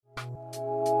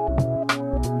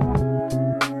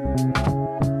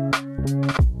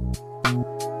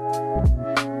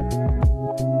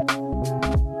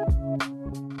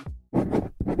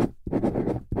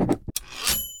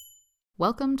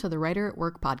Welcome to the Writer at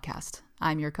Work podcast.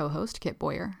 I'm your co-host, Kit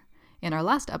Boyer. In our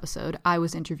last episode, I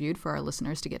was interviewed for our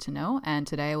listeners to get to know, and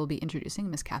today I will be introducing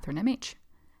Miss Catherine M.H.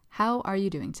 How are you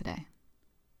doing today?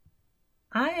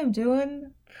 I am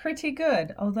doing pretty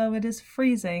good, although it is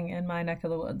freezing in my neck of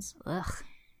the woods. Ugh.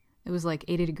 It was like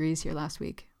 80 degrees here last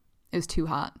week. It was too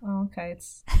hot. Oh, okay,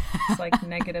 it's like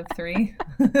 -3.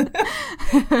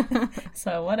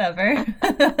 So whatever.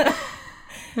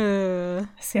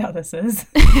 See how this is.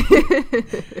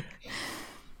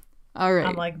 All right.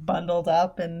 I'm like bundled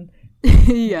up and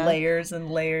Yeah. layers and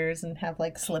layers and have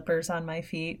like slippers on my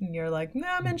feet, and you're like, no,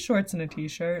 I'm in shorts and a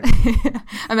t-shirt.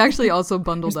 I'm actually also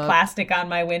bundled There's up. plastic on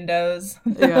my windows.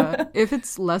 Yeah. If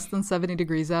it's less than 70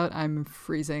 degrees out, I'm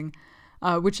freezing,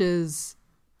 which is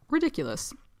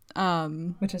ridiculous.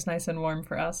 Which is nice and warm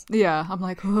for us. Yeah, I'm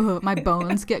like, ugh, my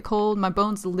bones get cold. My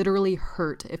bones literally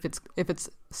hurt if it's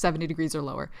 70 degrees or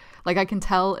lower. Like I can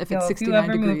tell if it's 69 if you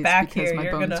ever degrees move back because here, my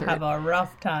you're bones gonna hurt. have a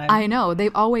rough time. I know, they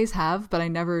always have, but I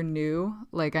never knew.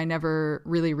 Like I never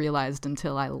really realized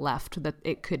until I left that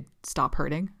it could stop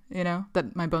hurting. You know,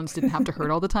 that my bones didn't have to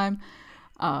hurt all the time.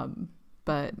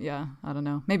 But yeah, I don't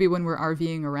know. Maybe when we're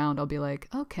RVing around, I'll be like,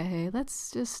 okay, let's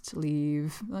just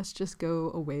leave. Let's just go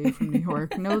away from New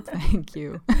York. No, thank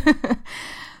you.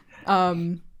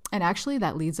 And actually,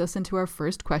 that leads us into our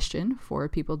first question for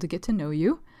people to get to know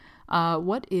you.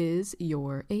 What is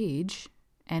your age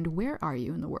and where are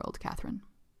you in the world, Catherine?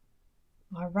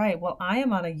 All right. Well, I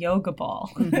am on a yoga ball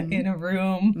Mm-hmm. in a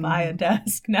room by a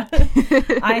desk. Now,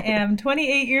 I am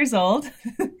 28 years old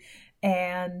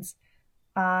and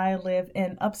I live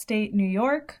in upstate New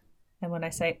York. And when I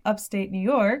say upstate New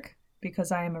York, because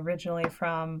I am originally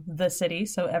from the city,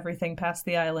 so everything past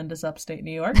the island is upstate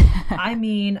New York, I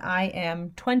mean I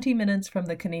am 20 minutes from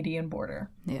the Canadian border.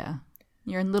 Yeah,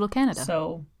 you're in Little Canada.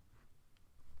 So,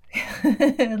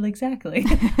 exactly.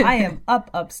 I am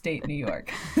upstate New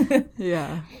York.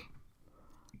 Yeah.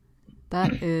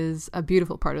 That is a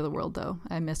beautiful part of the world, though.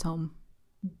 I miss home.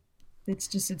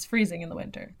 It's freezing in the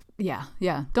winter.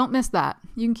 Yeah. Don't miss that.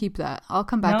 You can keep that. I'll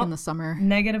come back in the summer.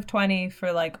 -20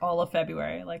 for like all of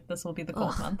February. Like this will be the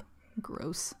cold month.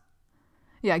 Gross.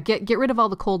 Yeah, get rid of all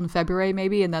the cold in February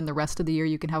maybe, and then the rest of the year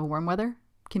you can have warm weather.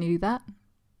 Can you do that?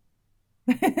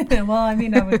 Well, I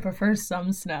mean, I would prefer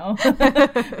some snow.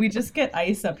 We just get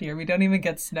ice up here. We don't even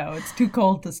get snow. It's too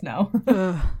cold to snow.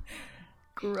 Ugh.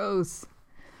 Gross.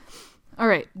 All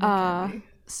right.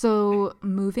 So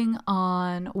moving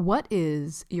on, what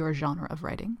is your genre of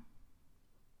writing?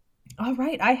 All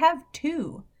right. I have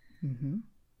two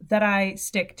that I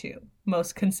stick to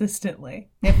most consistently.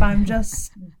 If I'm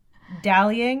just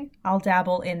dallying, I'll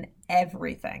dabble in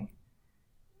everything.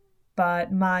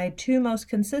 But my two most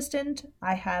consistent,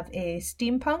 I have a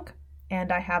steampunk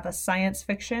and I have a science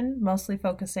fiction, mostly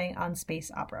focusing on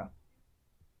space opera.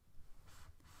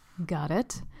 Got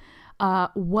it.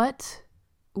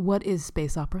 What is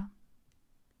space opera?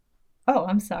 Oh,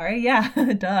 I'm sorry. Yeah,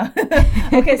 duh.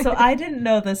 Okay, so I didn't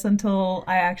know this until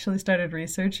I actually started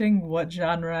researching what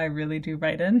genre I really do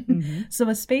write in. Mm-hmm. So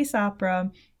a space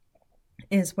opera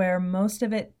is where most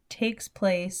of it takes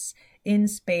place in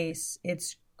space.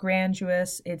 It's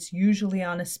grandiose. It's usually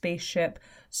on a spaceship.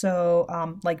 So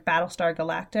like Battlestar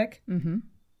Galactic,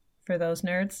 for those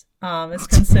nerds, is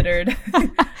considered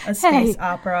a space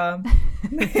opera.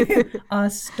 A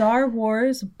Star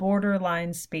Wars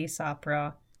borderline space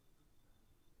opera.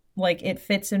 Like it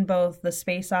fits in both the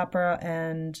space opera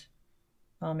and,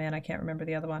 oh man, I can't remember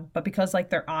the other one. But because like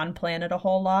they're on planet a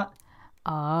whole lot.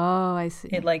 Oh, I see.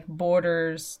 It like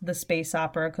borders the space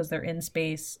opera because they're in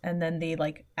space, and then the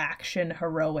like action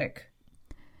heroic.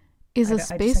 Is a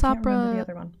space opera, the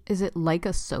other one. Is it like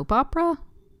a soap opera?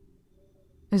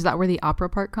 Is that where the opera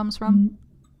part comes from?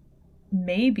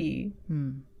 Maybe,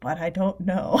 but I don't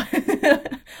know.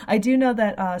 I do know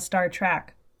that Star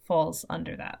Trek falls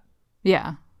under that.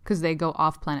 Yeah, because they go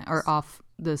off planet or off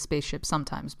the spaceship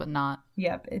sometimes, but not.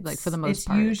 Yep, it's like for the most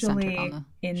part, usually centered on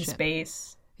the in ship.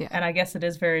 space. Yeah, and I guess it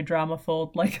is very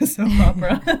drama-filled, like a soap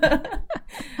opera.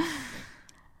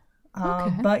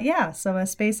 Okay. But yeah, so a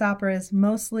space opera is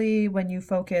mostly when you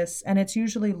focus, and it's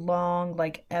usually long,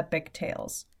 like epic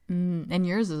tales. And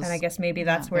yours is. And I guess maybe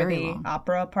that's where the long.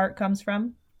 opera part comes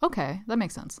from. Okay, that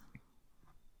makes sense.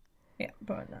 Yeah,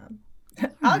 but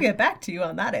I'll get back to you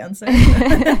on that answer.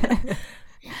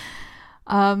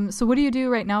 So what do you do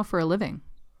right now for a living?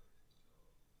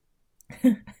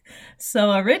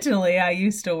 So originally I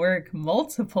used to work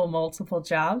multiple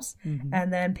jobs,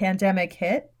 and then pandemic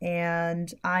hit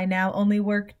and I now only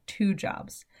work 2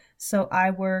 jobs. So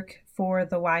I work for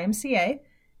the YMCA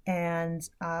and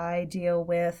I deal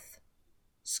with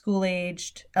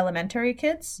school-aged elementary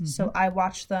kids. Mm-hmm. So I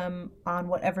watch them on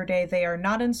whatever day they are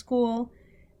not in school,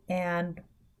 and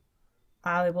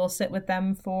I will sit with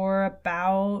them for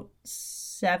about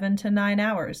 7 to 9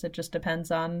 hours. It just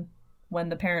depends on when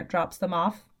the parent drops them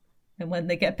off and when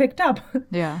they get picked up.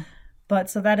 Yeah. But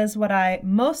so that is what I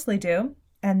mostly do.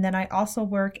 And then I also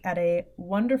work at a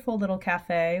wonderful little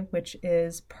cafe, which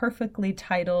is perfectly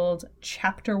titled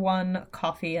Chapter 1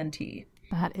 Coffee and Tea.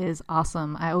 That is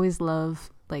awesome. I always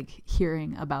love like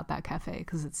hearing about that cafe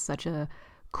because it's such a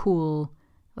cool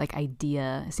like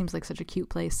idea. It seems like such a cute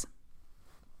place.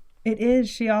 It is.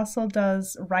 She also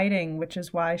does writing, which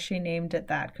is why she named it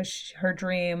that, because her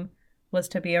dream was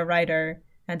to be a writer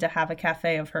and to have a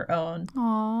cafe of her own.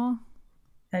 Aww.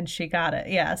 And she got it.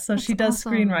 Yeah. So That's she does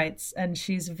awesome. screenwrites, and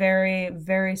she's very,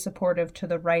 very supportive to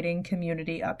the writing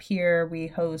community up here. We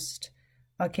host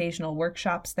occasional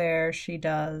workshops there. She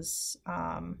does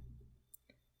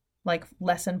like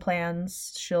lesson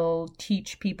plans. She'll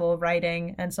teach people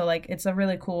writing. And so like it's a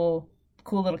really cool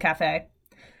little cafe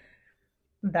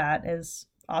that is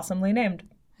awesomely named.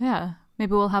 Yeah.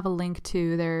 Maybe we'll have a link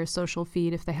to their social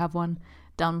feed if they have one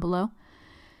down below.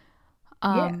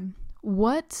 Yeah.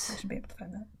 What? I should be able to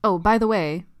find that. Oh, by the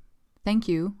way, thank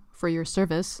you for your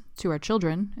service to our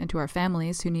children and to our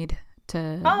families who need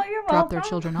to drop their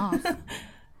children off.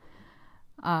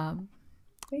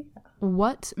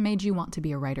 What made you want to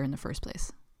be a writer in the first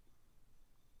place?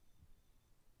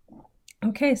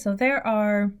 Okay, so there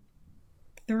are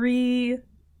 3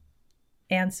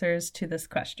 answers to this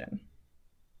question.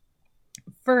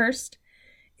 First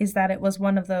is that it was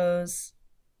one of those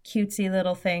cutesy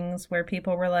little things where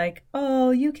people were like,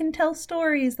 oh, you can tell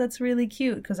stories, that's really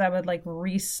cute, because I would like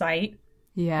recite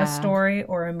a story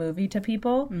or a movie to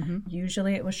people. Mm-hmm.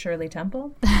 Usually it was Shirley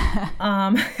Temple.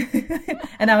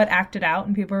 And I would act it out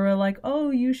and people were like,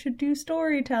 oh, you should do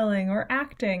storytelling or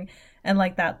acting, and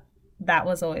like that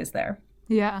was always there.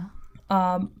 Yeah.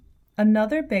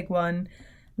 Another big one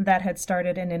that had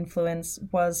started an influence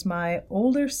was my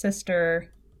older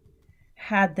sister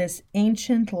had this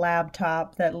ancient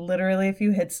laptop that literally if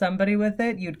you hit somebody with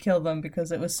it, you'd kill them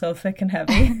because it was so thick and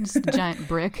heavy. Just a giant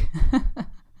brick.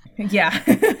 Yeah.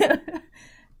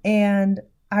 And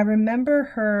I remember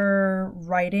her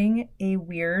writing a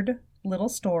weird little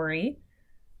story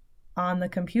on the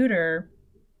computer,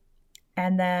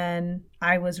 and then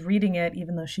I was reading it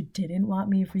even though she didn't want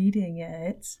me reading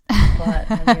it.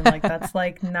 But I mean, like, that's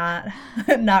like not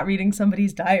reading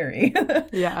somebody's diary.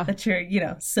 Yeah. That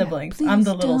you're, siblings. Yeah, I'm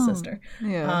the little don't. sister.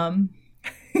 Yeah.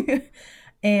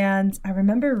 And I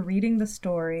remember reading the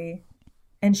story,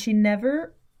 and she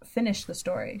never finished the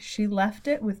story. She left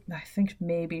it with, I think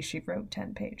maybe she wrote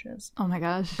 10 pages. Oh my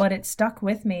gosh. But it stuck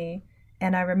with me,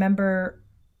 and I remember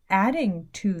adding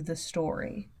to the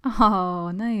story.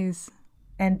 Oh, nice.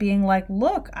 And being like,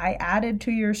 look, I added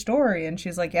to your story. And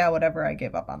she's like, yeah, whatever, I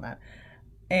gave up on that.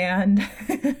 And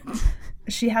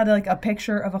she had like a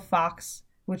picture of a fox,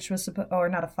 which was or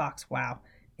not a fox, wow.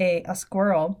 A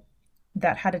squirrel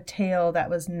that had a tail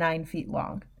that was 9 feet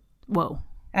long. Whoa.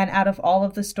 And out of all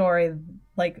of the story,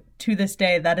 like to this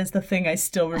day, that is the thing I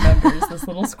still remember is this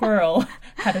little squirrel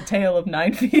had a tail of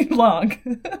 9 feet long.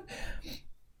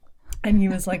 And he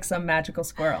was like some magical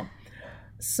squirrel.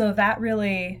 So that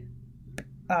really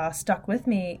stuck with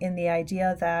me in the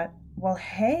idea that, well,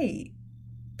 hey,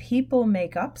 people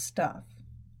make up stuff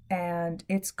and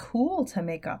it's cool to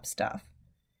make up stuff.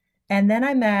 And then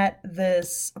I met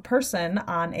this person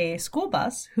on a school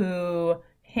bus who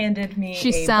handed me She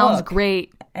a sounds book.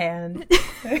 great. And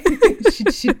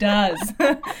she does.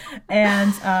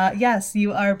 And yes,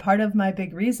 you are part of my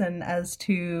big reason as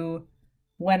to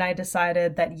when I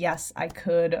decided that, yes, I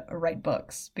could write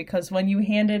books. Because when you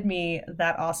handed me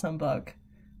that awesome book,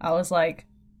 I was like,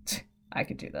 I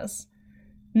could do this.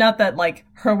 Not that like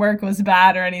her work was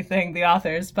bad or anything, the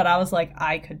author's, but I was like,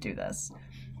 I could do this.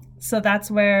 So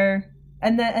that's where,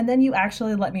 and then you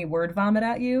actually let me word vomit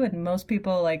at you, and most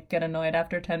people like get annoyed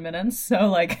after 10 minutes. So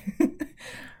like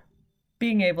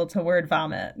being able to word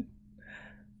vomit.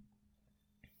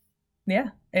 Yeah,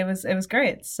 it was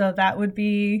great. So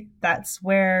that's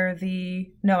where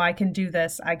the, no, I can do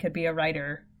this, I could be a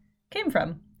writer came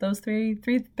from. Those three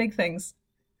big things.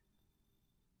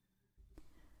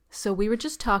 So we were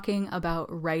just talking about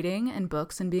writing and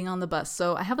books and being on the bus.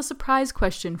 So I have a surprise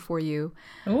question for you.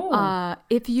 Ooh.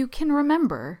 If you can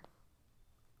remember,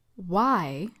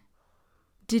 why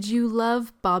did you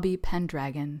love Bobby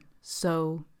Pendragon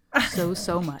so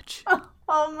much?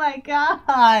 Oh my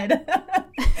God.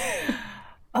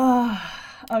 Oh,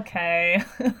 okay.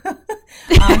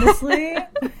 Honestly,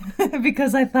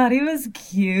 because I thought he was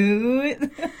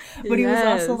cute, but he was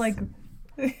also like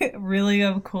really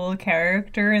a cool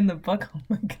character in the book. Oh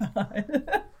my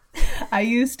god. I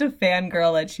used to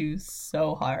fangirl at you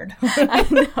so hard. I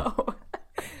know.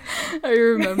 I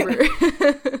remember.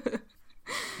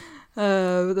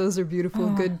 Those are beautiful,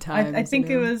 good times. I think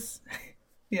it was,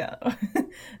 yeah.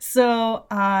 So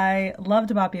I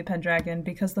loved Bobby Pendragon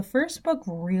because the first book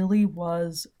really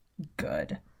was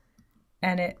good.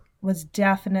 And it was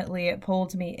definitely, it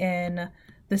pulled me in.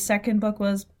 The second book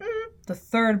was, the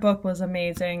third book was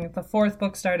amazing. The fourth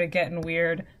book started getting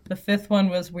weird. The fifth one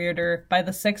was weirder. By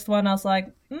the sixth one, I was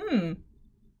like,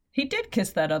 he did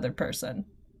kiss that other person.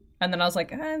 And then I was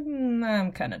like,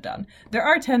 I'm kind of done. There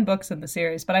are 10 books in the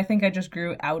series, but I think I just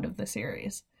grew out of the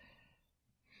series.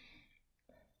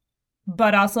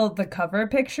 But also the cover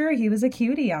picture, he was a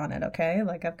cutie on it, okay?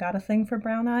 Like, I've got a thing for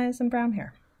brown eyes and brown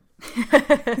hair.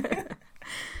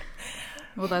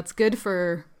 Well, that's good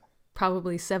for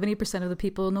probably 70% of the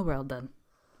people in the world then.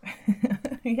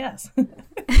 Yes.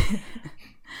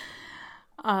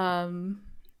 All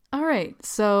right.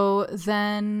 So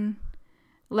then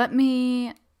let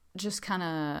me just kind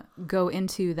of go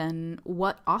into then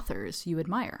what authors you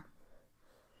admire.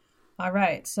 All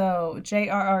right. So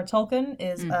J.R.R. Tolkien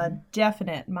is a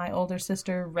definite. My older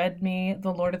sister read me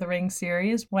the Lord of the Rings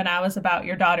series when I was about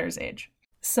your daughter's age.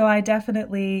 So I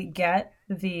definitely get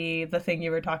the thing you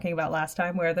were talking about last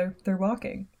time where they're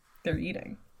walking, they're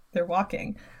eating, they're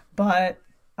walking. But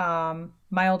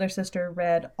my older sister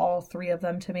read all 3 of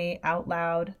them to me out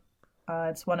loud.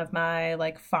 It's one of my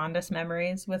like fondest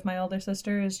memories with my older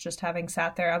sister is just having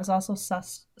sat there. I was also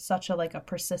such a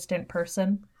persistent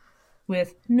person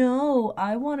with, no,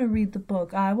 I want to read the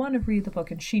book. I want to read the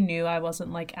book. And she knew I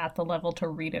wasn't like at the level to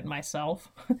read it myself.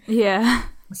 Yeah.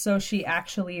 So she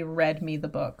actually read me the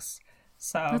books.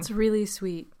 So that's really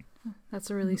sweet. That's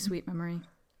a really sweet memory.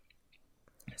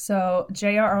 So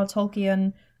J.R.R.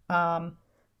 Tolkien,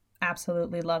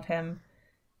 absolutely love him.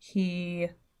 He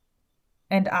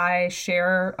and I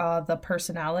share the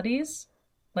personalities.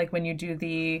 Like when you do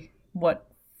the what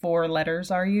 4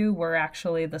 letters are you, we're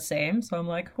actually the same. So I'm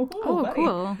like, oh, buddy.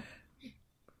 Cool.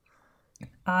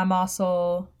 I'm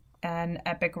also an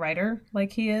epic writer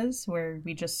like he is, where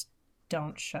we just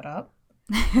don't shut up.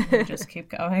 We just keep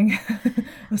going.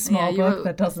 A small book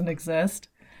that doesn't exist.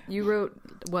 You wrote,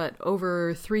 what,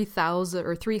 over 3,000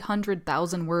 or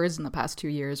 300,000 words in the past 2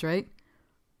 years, right?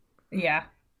 Yeah.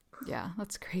 Yeah,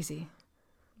 that's crazy.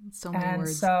 So many words.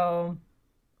 And so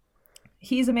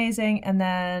he's amazing. And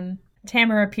then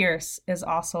Tamara Pierce is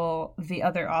also the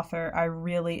other author I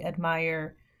really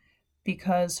admire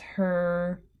because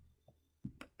her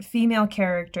female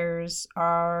characters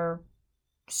are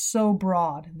so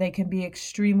broad. They can be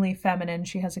extremely feminine.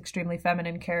 She has extremely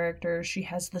feminine characters. She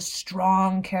has the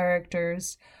strong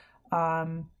characters.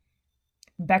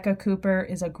 Becca Cooper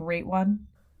is a great one.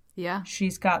 Yeah.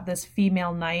 She's got this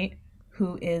female knight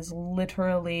who is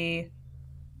literally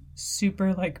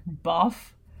super like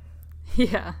buff.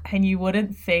 Yeah. And you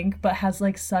wouldn't think, but has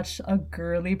like such a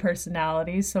girly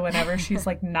personality. So whenever she's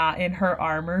like not in her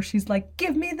armor, she's like,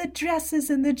 give me the dresses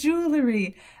and the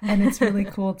jewelry. And it's really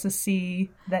cool to see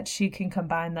that she can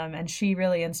combine them. And she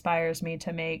really inspires me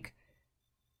to make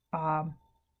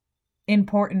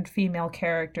important female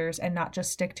characters and not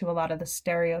just stick to a lot of the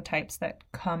stereotypes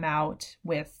that come out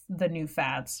with the new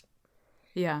fads.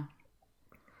 Yeah.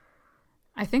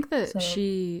 I think that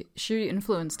she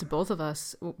influenced both of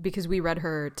us because we read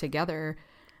her together.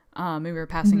 We were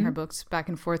passing her books back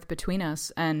and forth between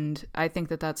us, and I think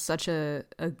that that's such a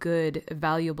good,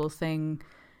 valuable thing.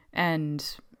 And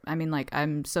I mean, like,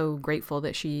 I'm so grateful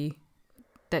that she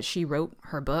wrote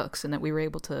her books and that we were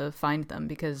able to find them,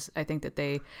 because I think that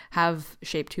they have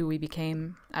shaped who we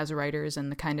became as writers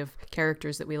and the kind of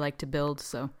characters that we like to build.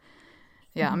 So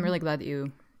yeah, I'm really glad that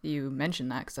you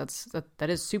mentioned that, because that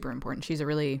is super important. She's a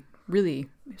really, really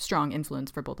strong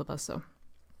influence for both of us. So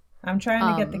I'm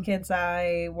trying to get the kids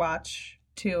I watch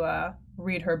to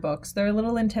read her books. They're a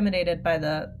little intimidated by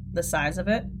the size of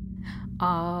it.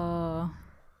 Yeah.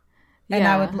 And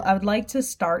I would like to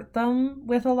start them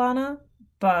with Alana,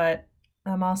 but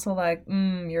I'm also like,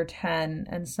 you're 10,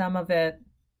 and some of it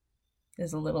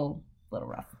is a little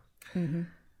rough. Mm-hmm.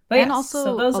 But and yes, also,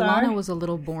 so those Alana was a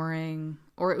little boring,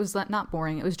 or it was not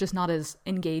boring. It was just not as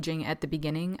engaging at the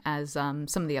beginning as some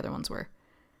of the other ones were.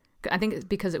 I think it's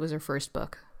because it was her first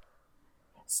book.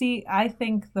 See, I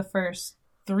think the first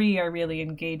 3 are really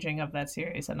engaging of that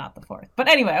series and not the 4th. But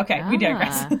anyway, okay, we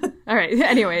digress. All right.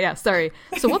 Anyway, yeah, sorry.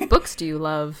 So what books do you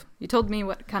love? You told me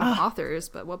what kind of authors,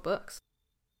 but what books?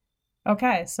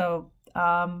 Okay, so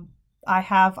I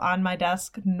have on my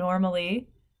desk normally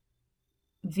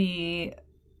the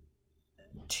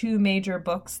 2 major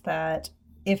books that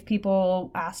If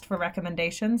people asked for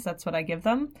recommendations, that's what I give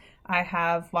them. I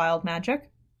have Wild Magic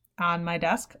on my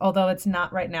desk, although it's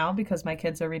not right now because my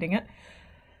kids are reading it.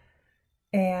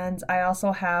 And I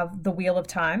also have The Wheel of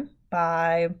Time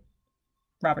by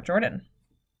Robert Jordan.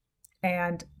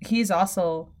 And he's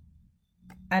also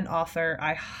an author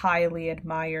I highly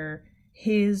admire.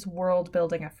 His world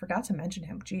building, I forgot to mention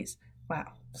him. Jeez.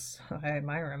 Wow. I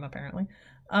admire him apparently.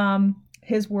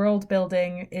 His world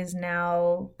building is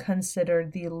now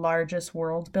considered the largest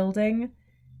world building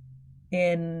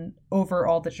in over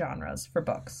all the genres for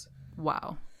books.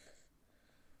 Wow.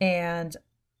 And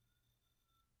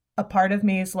a part of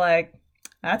me is like,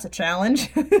 that's a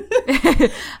challenge.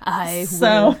 I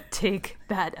will take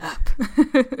that up.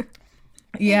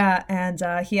 Yeah, and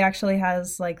he actually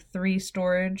has like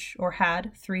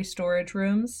had 3 storage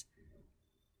rooms.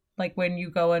 Like when you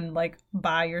go and like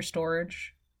buy your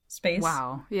storage space.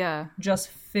 Wow, yeah. Just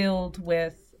filled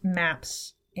with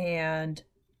maps and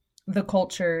the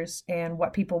cultures and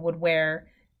what people would wear.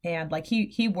 And like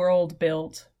he world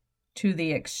built to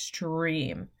the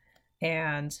extreme.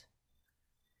 And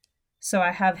so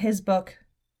I have his book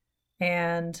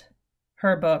and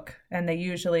her book, and they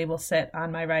usually will sit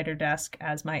on my writer desk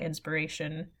as my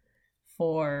inspiration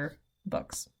for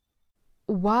books.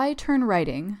 Why turn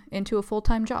writing into a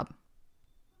full-time job?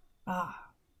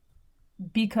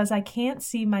 Because I can't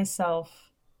see myself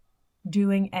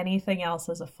doing anything else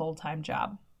as a full-time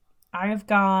job. I have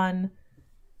gone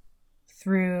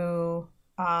through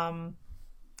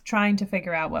trying to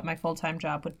figure out what my full-time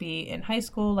job would be in high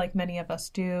school, like many of us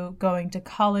do, going to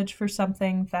college for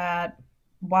something that,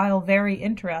 while very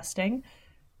interesting,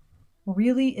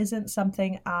 really isn't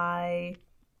something I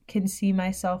can see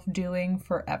myself doing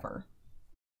forever.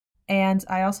 And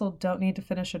I also don't need to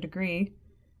finish a degree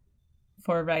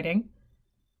for writing.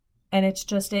 And it's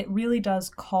just, it really does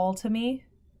call to me.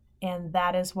 And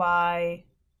that is why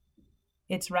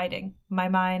it's writing. My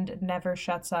mind never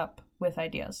shuts up with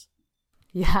ideas.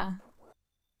 Yeah.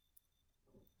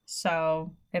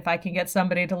 So if I can get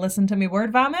somebody to listen to me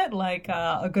word vomit, like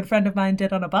a good friend of mine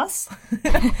did on a bus,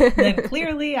 then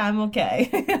clearly I'm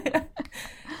okay.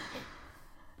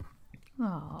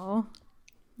 Oh,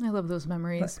 I love those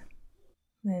memories.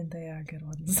 And they are good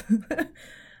ones.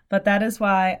 But that is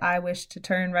why I wish to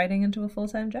turn writing into a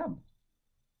full-time job.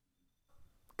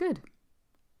 Good.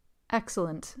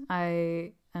 Excellent.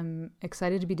 I am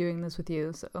excited to be doing this with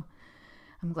you, so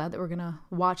I'm glad that we're going to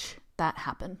watch that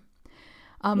happen.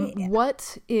 Yeah.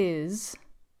 What is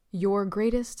your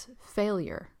greatest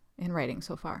failure in writing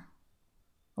so far?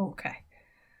 Okay.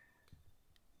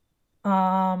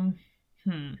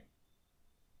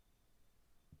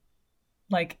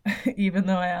 Like, even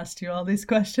though I asked you all these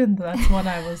questions, that's when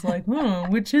I was like,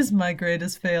 which is my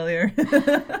greatest failure?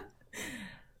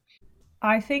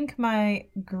 I think my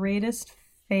greatest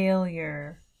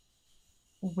failure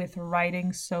with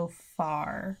writing so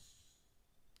far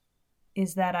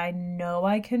is that I know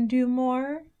I can do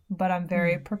more, but I'm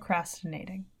very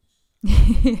procrastinating.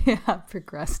 Yeah,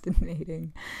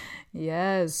 procrastinating.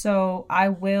 Yes. So I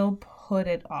will put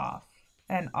it off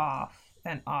and off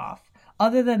and off.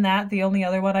 Other than that, the only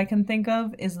other one I can think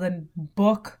of is the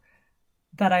book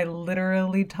that I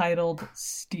literally titled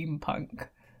Steampunk.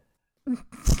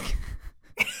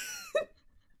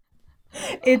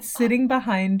 It's sitting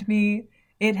behind me.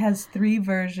 It has 3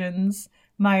 versions.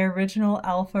 My original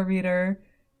alpha reader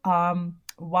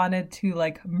wanted to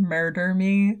like murder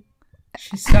me.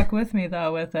 She stuck with me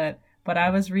though with it, but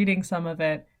I was reading some of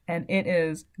it and it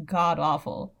is god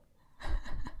awful.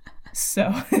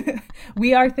 So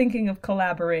we are thinking of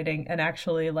collaborating and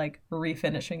actually like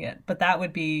refinishing it, but that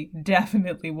would be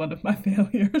definitely one of my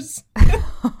failures.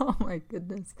 Oh my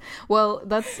goodness. Well,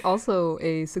 that's also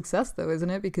a success though, isn't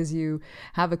it? Because you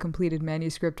have a completed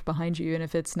manuscript behind you, and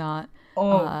if it's not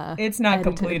it's not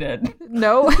edited. Completed.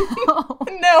 No.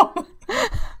 No.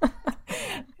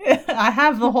 I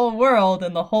have the whole world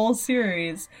and the whole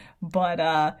series,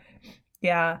 but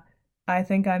yeah, I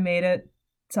think I made it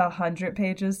to 100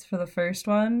 pages for the first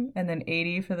one and then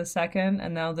 80 for the second,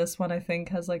 and now this one I think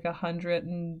has like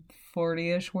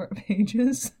 140-ish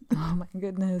pages. Oh my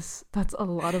goodness, that's a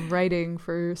lot of writing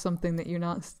for something that you're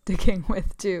not sticking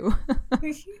with too.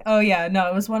 Oh yeah, no,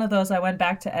 it was one of those I went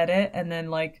back to edit and then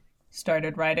like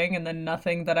started writing, and then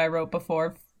nothing that I wrote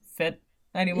before fit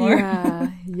anymore.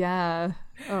 Yeah.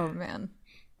 Oh man.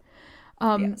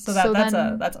 So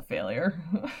that's a failure.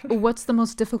 What's the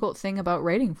most difficult thing about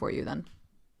writing for you then?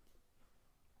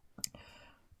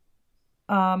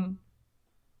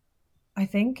 I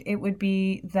think it would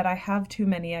be that I have too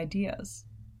many ideas,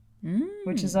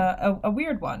 which is a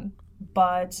weird one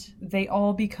but they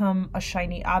all become a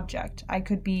shiny object. I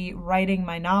could be writing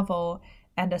my novel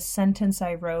and a sentence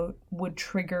I wrote would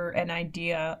trigger an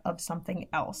idea of something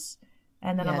else.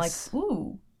 And then I'm like, Yes.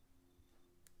 ooh,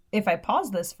 if I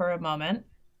pause this for a moment,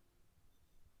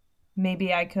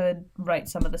 maybe I could write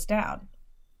some of this down.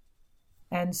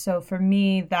 And so for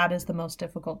me, that is the most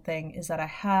difficult thing, is that I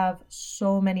have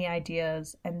so many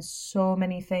ideas and so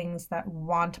many things that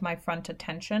want my front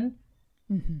attention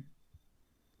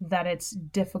that it's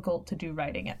difficult to do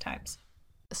writing at times.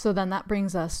 So then that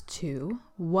brings us to,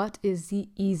 what is the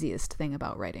easiest thing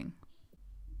about writing?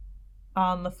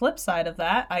 On the flip side of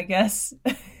that, I guess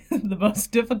the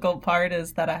most difficult part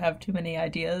is that I have too many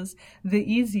ideas. The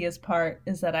easiest part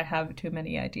is that I have too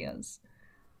many ideas.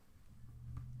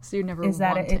 So you're never Is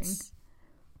that wanting.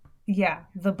 yeah,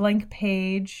 the blank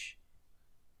page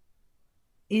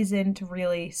isn't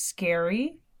really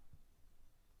scary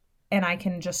and I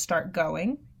can just start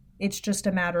going. It's just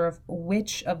a matter of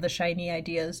which of the shiny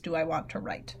ideas do I want to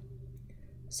write.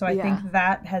 So I think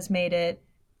that has made it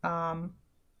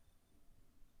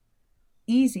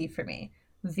easy for me.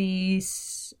 The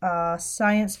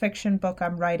science fiction book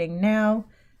I'm writing now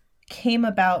came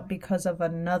about because of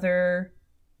another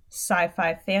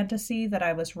sci-fi fantasy that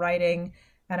I was writing,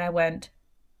 and I went,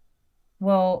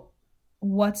 well,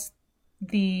 so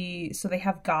they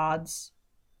have gods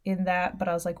in that, but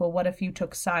I was like, well, what if you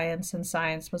took science and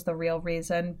science was the real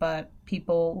reason, but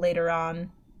people later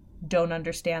on don't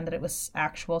understand that it was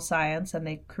actual science and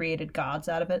they created gods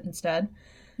out of it instead.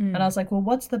 And I was like, well,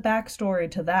 what's the backstory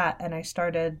to that? And I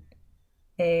started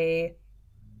a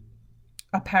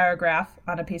paragraph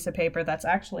on a piece of paper that's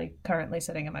actually currently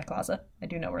sitting in my closet. I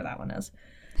do know where that one is.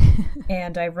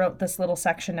 And I wrote this little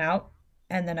section out,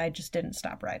 and then I just didn't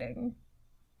stop writing.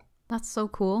 That's so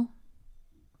cool.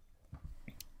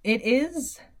 It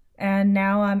is. And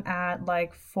now I'm at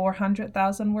like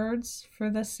 400,000 words for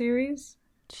this series.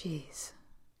 Jeez.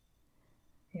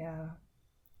 Yeah.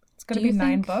 It's going to be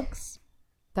 9 books.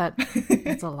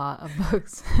 That's a lot of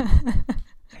books.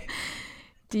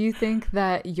 Do you think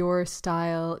that your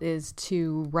style is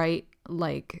to write,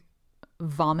 like,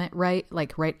 vomit write,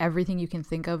 like write everything you can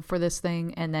think of for this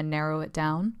thing and then narrow it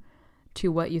down to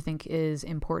what you think is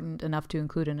important enough to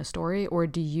include in a story? Or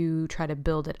do you try to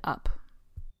build it up?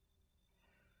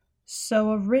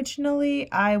 So originally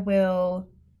I will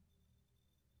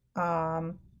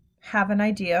have an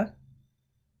idea.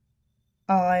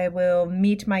 I will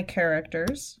meet my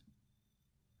characters.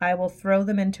 I will throw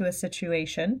them into a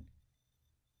situation.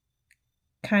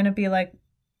 Kind of be like,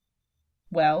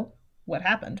 well, what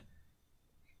happened?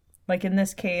 Like in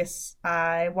this case,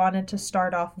 I wanted to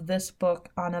start off this book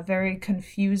on a very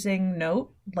confusing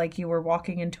note, like you were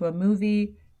walking into a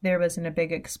movie, there wasn't a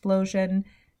big explosion,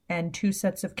 and 2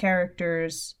 sets of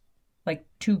characters, like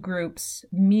 2 groups,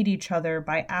 meet each other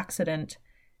by accident,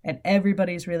 and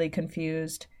everybody's really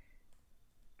confused.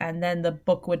 And then the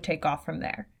book would take off from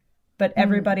there. But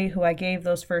everybody who I gave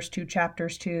those first 2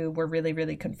 chapters to were really,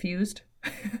 really confused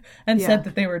and said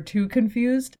that they were too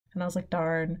confused. And I was like,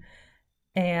 darn.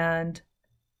 And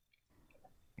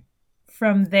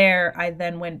from there, I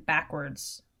then went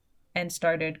backwards and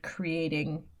started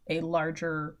creating a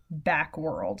larger back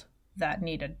world that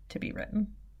needed to be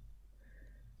written.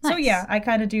 Nice. So yeah, I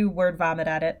kind of do word vomit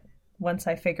at it once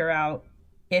I figure out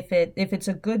if it's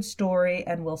a good story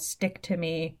and will stick to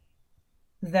me.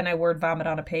 Then I word vomit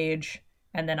on a page,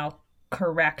 and then I'll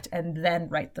correct and then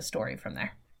write the story from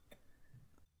there.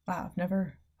 Wow,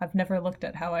 I've never looked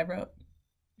at how I wrote.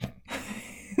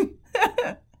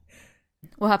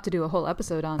 We'll have to do a whole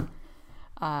episode on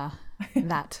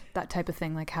that type of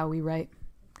thing, like how we write,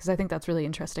 because I think that's really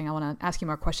interesting. I want to ask you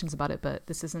more questions about it, but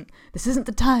this isn't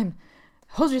the time.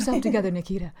 Hold yourself together,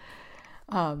 Nikita.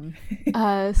 I'll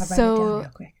write it down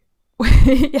real quick.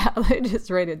 Yeah, let me just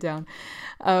write it down.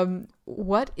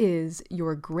 What is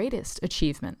your greatest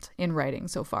achievement in writing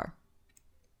so far?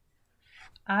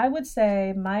 I would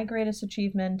say my greatest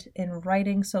achievement in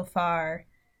writing so far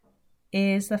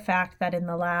is the fact that in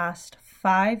the last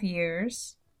 5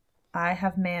 years, I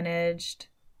have managed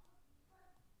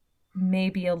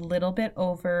maybe a little bit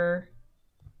over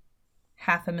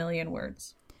 500,000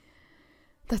 words.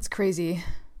 That's crazy.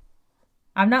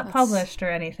 I'm not published or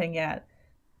anything yet,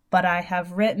 but I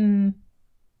have written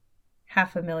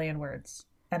 500,000 words.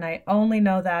 And I only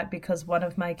know that because one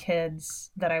of my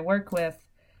kids that I work with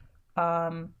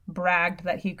bragged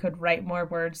that he could write more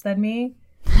words than me,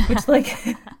 which, like,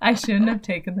 I shouldn't have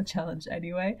taken the challenge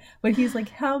anyway. But he's like,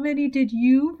 how many did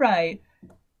you write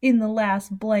in the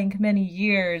last blank many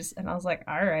years? And I was like,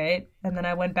 all right. And then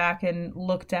I went back and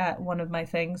looked at one of my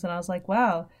things and I was like,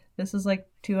 wow, this is like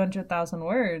 200,000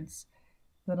 words.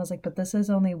 Then I was like, but this is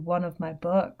only one of my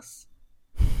books.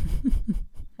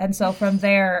 And so from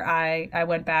there, I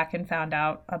went back and found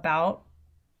out about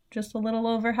just a little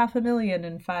over 500,000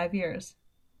 in 5 years.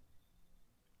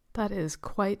 That is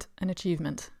quite an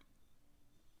achievement.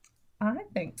 I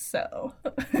think so.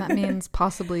 That means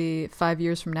possibly 5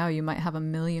 years from now, you might have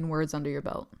 1,000,000 words under your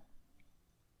belt.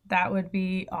 That would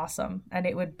be awesome. And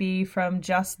it would be from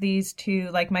just these two,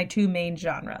 like my two main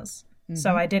genres. Mm-hmm.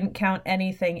 So I didn't count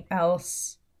anything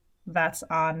else that's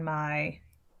on my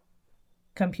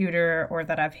computer or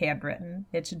that I've handwritten.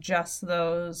 It's just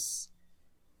those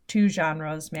two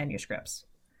genres manuscripts.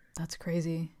 That's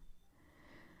crazy.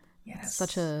 Yes.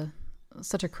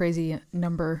 Such a crazy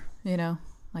number, you know,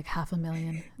 like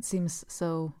 500,000. It seems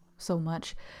so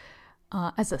much.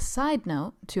 As a side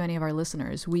note to any of our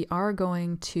listeners, we are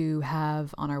going to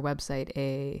have on our website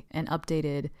an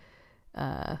updated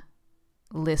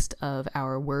list of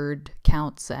our word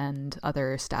counts and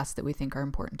other stats that we think are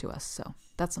important to us. So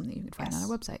that's something you can find on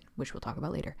our website, which we'll talk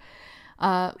about later.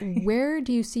 Where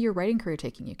do you see your writing career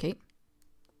taking you, Kate?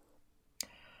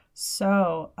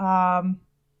 So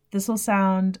this will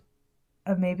sound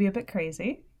maybe a bit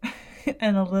crazy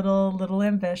and a little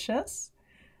ambitious.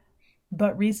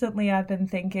 But recently I've been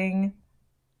thinking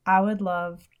I would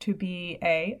love to be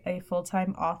a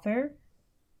full-time author,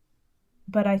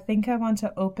 but I think I want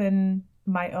to open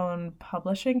my own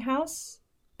publishing house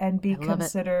and be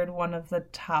considered one of the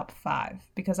top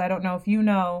 5. Because I don't know if you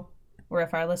know or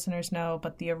if our listeners know,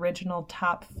 but the original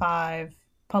top 5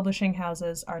 publishing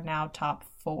houses are now top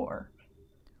 4.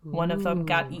 Ooh. One of them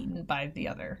got eaten by the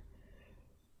other.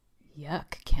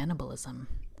 Yuck, cannibalism.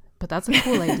 But that's a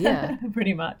cool idea.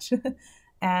 Pretty much.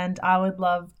 And I would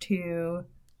love to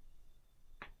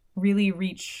really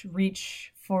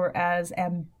reach for as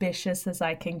ambitious as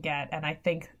I can get. And I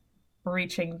think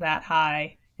reaching that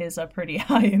high is a pretty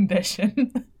high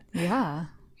ambition. Yeah.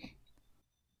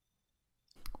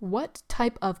 What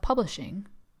type of publishing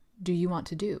do you want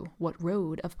to do? What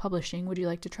road of publishing would you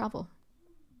like to travel?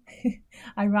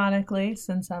 Ironically,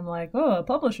 since I'm like, a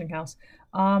publishing house,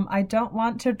 I don't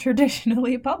want to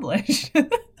traditionally publish.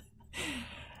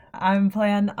 I'm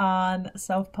planning on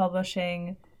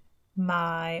self-publishing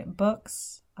my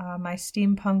books. My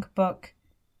steampunk book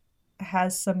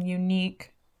has some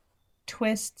unique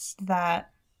twists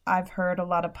that I've heard a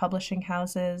lot of publishing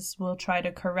houses will try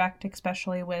to correct,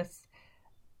 especially with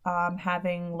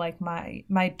having like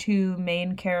my two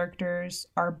main characters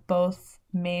are both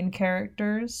main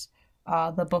characters.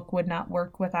 The book would not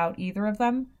work without either of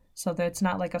them, so that it's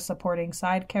not like a supporting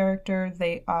side character.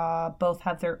 They both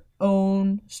have their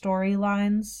own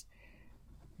storylines.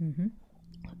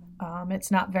 Mm-hmm.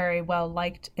 It's not very well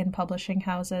liked in publishing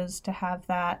houses to have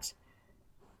that.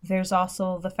 There's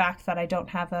also the fact that I don't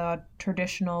have a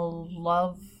traditional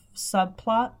love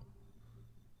subplot,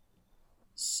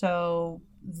 so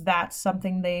that's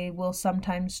something they will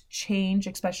sometimes change,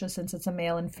 especially since it's a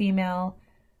male and female.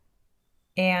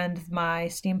 And my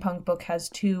steampunk book has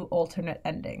 2 alternate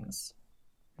endings.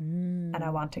 And I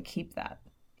want to keep that.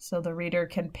 So the reader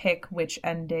can pick which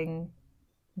ending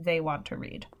they want to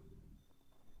read.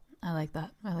 I like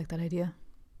that. I like that idea.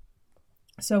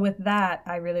 So with that,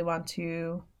 I really want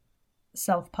to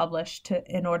self-publish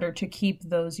in order to keep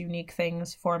those unique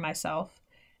things for myself.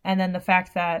 And then the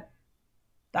fact that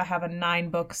I have a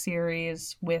 9-book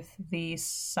series with the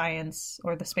science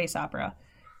or the space opera,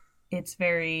 it's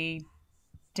very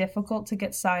difficult to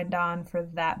get signed on for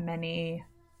that many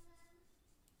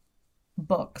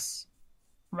books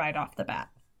right off the bat.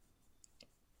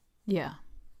 Yeah.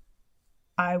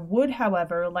 I would,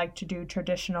 however, like to do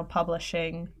traditional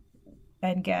publishing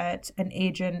and get an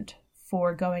agent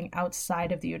for going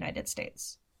outside of the United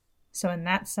States. So in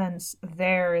that sense,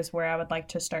 there is where I would like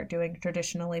to start doing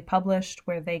traditionally published,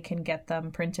 where they can get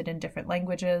them printed in different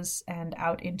languages and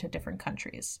out into different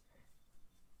countries.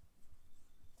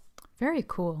 Very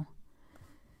cool.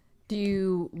 Do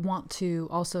you want to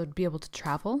also be able to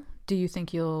travel? Do you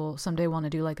think you'll someday want to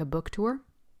do like a book tour?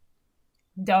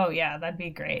 Oh yeah, that'd be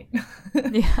great.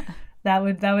 Yeah. That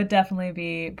would definitely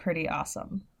be pretty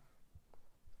awesome.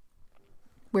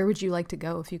 Where would you like to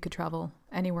go if you could travel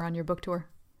anywhere on your book tour?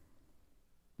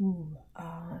 Ooh,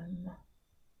 I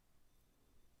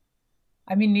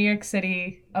mean, New York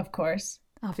City, of course.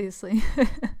 Obviously.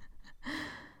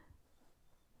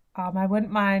 I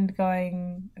wouldn't mind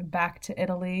going back to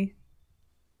Italy.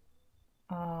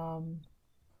 I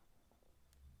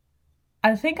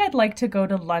think I'd like to go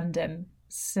to London,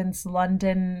 since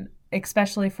London,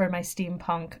 especially for my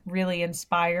steampunk, really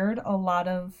inspired a lot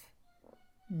of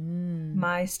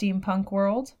my steampunk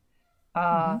world.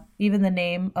 Even the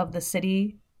name of the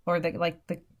city, or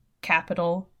the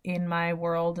capital in my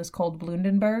world is called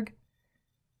Bloomdenburg,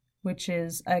 which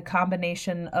is a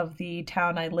combination of the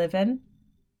town I live in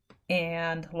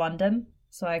and London.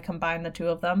 So I combined the two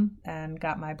of them and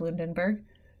got my Bloomdenburg.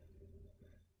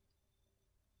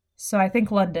 So I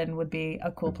think London would be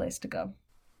a cool place to go.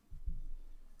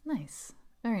 Nice.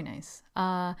 Very nice.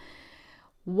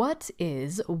 What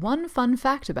is one fun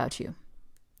fact about you?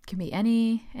 Can be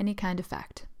any kind of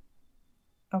fact.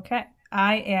 Okay.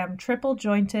 I am triple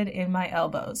jointed in my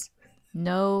elbows.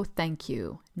 No, thank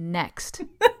you. Next.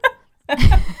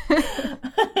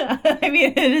 I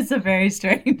mean, it is a very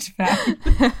strange fact.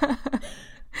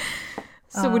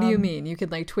 So what do you mean? You could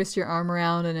like twist your arm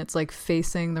around and it's like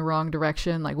facing the wrong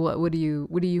direction? Like what do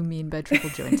you mean by triple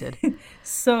jointed?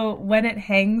 So when it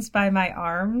hangs by my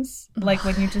arms, like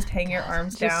when you just hang your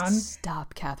arms down.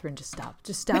 Stop, Catherine. Just stop.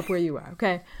 Just stop where you are,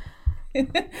 okay?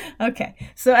 Okay.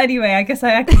 So anyway, I guess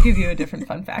I could give you a different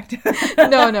fun fact.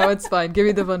 No, it's fine. Give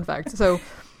me the fun fact. So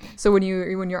when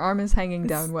your arm is hanging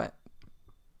down, what?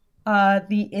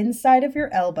 The inside of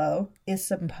your elbow is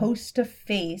supposed to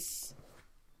face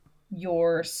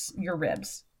your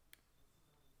ribs.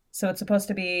 So it's supposed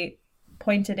to be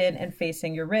pointed in and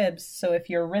facing your ribs. So if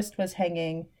your wrist was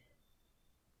hanging,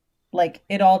 like,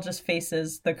 it all just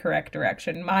faces the correct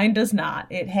direction. Mine does not.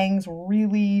 It hangs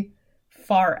really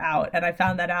far out. And I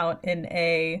found that out in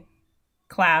a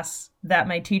class that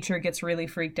my teacher gets really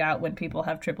freaked out when people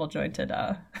have triple jointed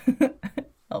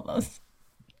elbows.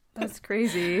 That's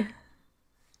crazy.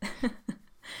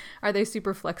 Are they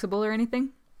super flexible or anything?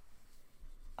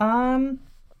 I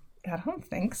don't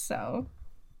think so.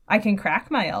 I can crack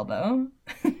my elbow.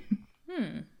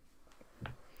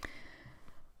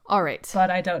 All right.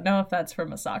 But I don't know if that's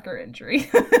from a soccer injury.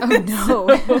 Oh, no.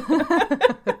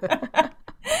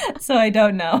 So I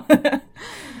don't know.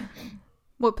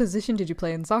 What position did you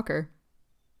play in soccer?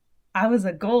 I was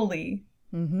a goalie.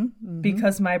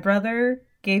 Because my brother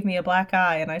gave me a black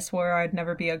eye and I swore I'd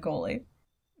never be a goalie.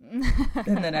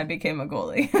 And then I became a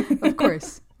goalie. Of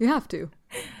course. You have to.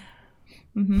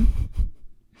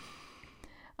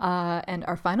 And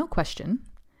our final question.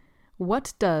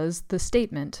 What does the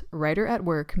statement writer at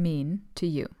work mean to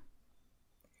you?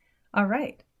 All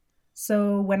right.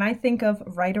 So when I think of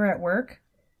writer at work,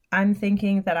 I'm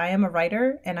thinking that I am a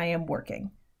writer and I am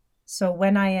working. So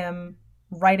when I am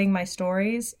writing my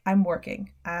stories, I'm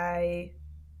working. I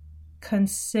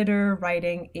consider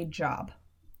writing a job.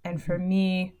 And for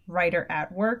me, writer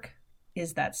at work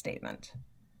is that statement.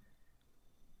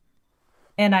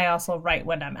 And I also write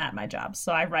when I'm at my job,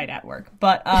 so I write at work.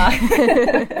 But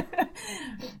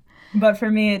but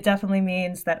for me, it definitely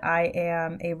means that I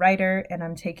am a writer and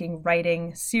I'm taking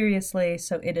writing seriously,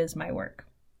 so it is my work.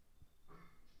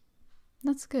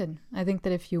 That's good. I think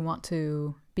that if you want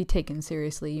to be taken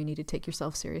seriously, you need to take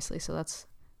yourself seriously. So that's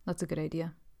a good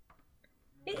idea.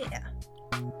 Yeah.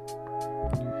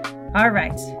 All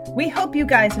right. We hope you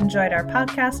guys enjoyed our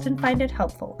podcast and find it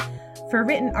helpful. For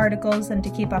written articles and to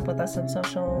keep up with us on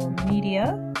social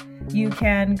media, you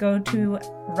can go to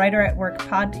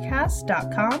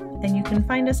writeratworkpodcast.com and you can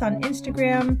find us on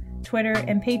Instagram, Twitter,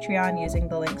 and Patreon using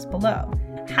the links below.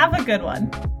 Have a good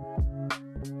one.